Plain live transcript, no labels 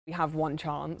We have one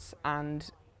chance, and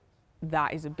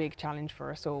that is a big challenge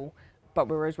for us all, but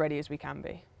we're as ready as we can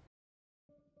be.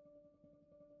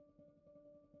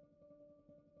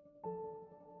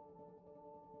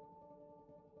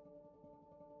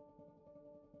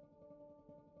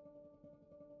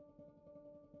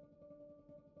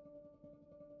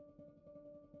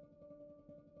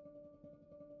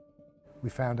 We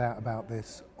found out about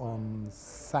this on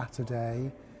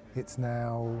Saturday. It's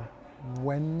now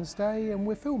Wednesday and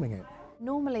we're filming it.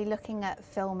 Normally, looking at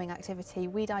filming activity,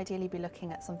 we'd ideally be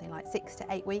looking at something like 6 to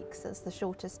 8 weeks as the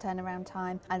shortest turnaround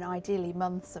time, and ideally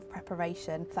months of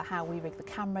preparation for how we rig the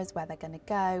cameras, where they're going to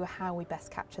go, how we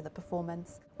best capture the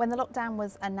performance. When the lockdown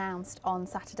was announced on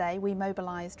Saturday, we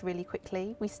mobilised really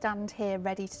quickly. We stand here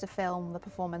ready to film the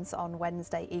performance on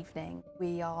Wednesday evening.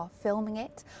 We are filming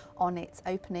it on its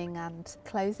opening and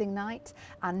closing night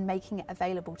and making it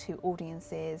available to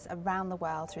audiences around the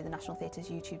world through the National Theatre's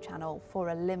YouTube channel for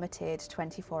a limited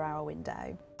 24-hour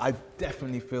window. I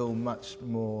definitely feel much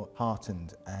more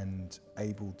heartened and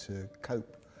able to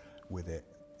cope with it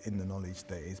in the knowledge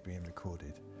that it is being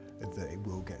recorded, that it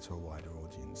will get to a wider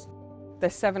audience.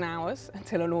 There's 7 hours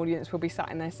until an audience will be sat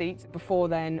in their seats. Before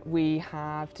then, we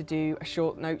have to do a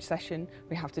short note session,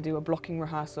 we have to do a blocking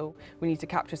rehearsal, we need to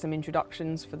capture some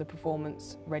introductions for the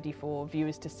performance, ready for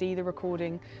viewers to see the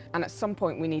recording, and at some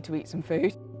point we need to eat some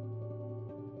food.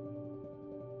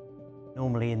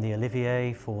 Normally in the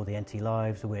Olivier for the NT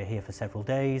Lives, we're here for several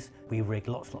days. We rig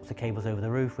lots and lots of cables over the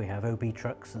roof. We have OB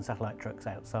trucks and satellite trucks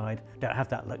outside. Don't have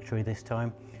that luxury this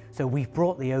time. So we've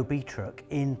brought the OB truck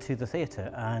into the theatre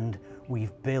and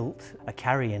we've built a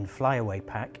carry-in flyaway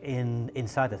pack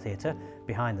inside the theatre,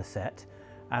 behind the set,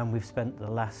 and we've spent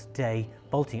the last day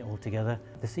bolting it all together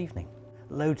this evening.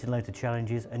 Loads and loads of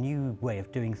challenges, a new way of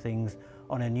doing things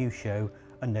on a new show,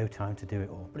 and no time to do it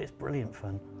all. But it's brilliant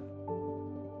fun.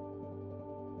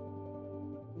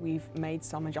 We've made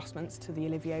some adjustments to the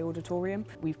Olivier auditorium.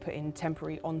 We've put in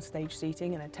temporary on-stage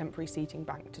seating and a temporary seating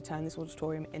bank to turn this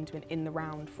auditorium into an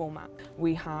in-the-round format.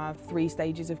 We have 3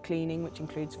 stages of cleaning, which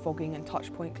includes fogging and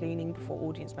touch point cleaning before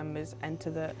audience members enter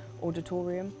the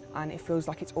auditorium. And it feels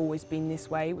like it's always been this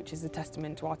way, which is a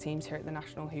testament to our teams here at the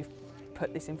National who've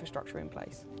put this infrastructure in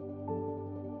place.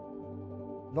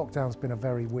 Lockdown's been a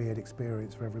very weird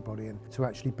experience for everybody, and to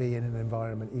actually be in an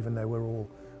environment, even though we're all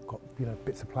got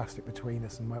bits of plastic between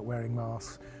us and wearing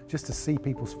masks, just to see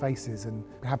people's faces and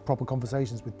have proper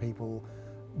conversations with people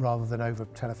rather than over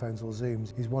telephones or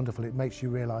Zooms is wonderful. It makes you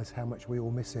realise how much we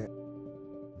all miss it.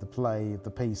 The play, the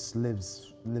piece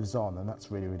lives on, and that's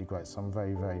really, really great. So I'm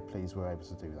very, very pleased we're able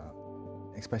to do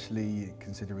that. Especially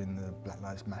considering the Black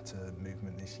Lives Matter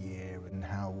movement this year and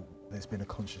how there's been a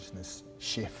consciousness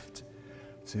shift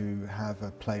to have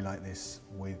a play like this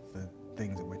with the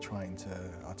things that we're trying to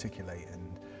articulate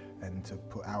and to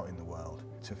put out in the world,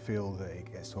 to feel that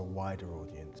it gets to a wider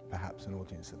audience, perhaps an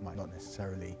audience that might not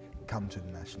necessarily come to the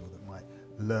National, that might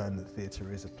learn that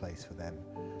theatre is a place for them,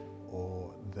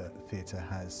 or that theatre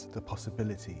has the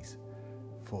possibilities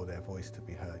for their voice to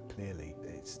be heard clearly.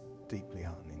 It's deeply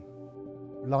heartening.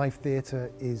 Live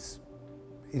theatre is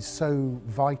so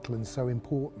vital and so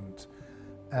important,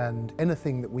 and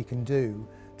anything that we can do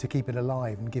to keep it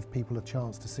alive and give people a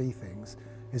chance to see things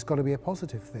has got to be a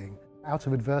positive thing. Out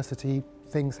of adversity,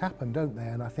 things happen, don't they?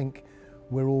 And I think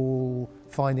we're all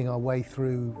finding our way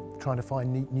through trying to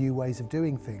find new ways of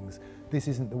doing things. This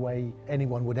isn't the way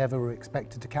anyone would ever have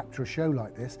expected to capture a show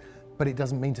like this, but it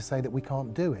doesn't mean to say that we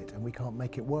can't do it and we can't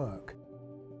make it work.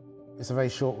 It's a very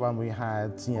short run. We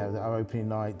had, our opening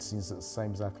night is the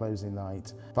same as our closing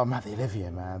night. But I'm at the Olivier,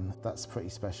 man. That's pretty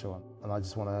special. And I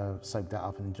just want to soak that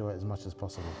up and enjoy it as much as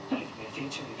possible. Olivier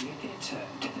Theatre,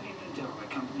 to the people of Delroy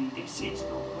Company, this is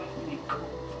not worth me.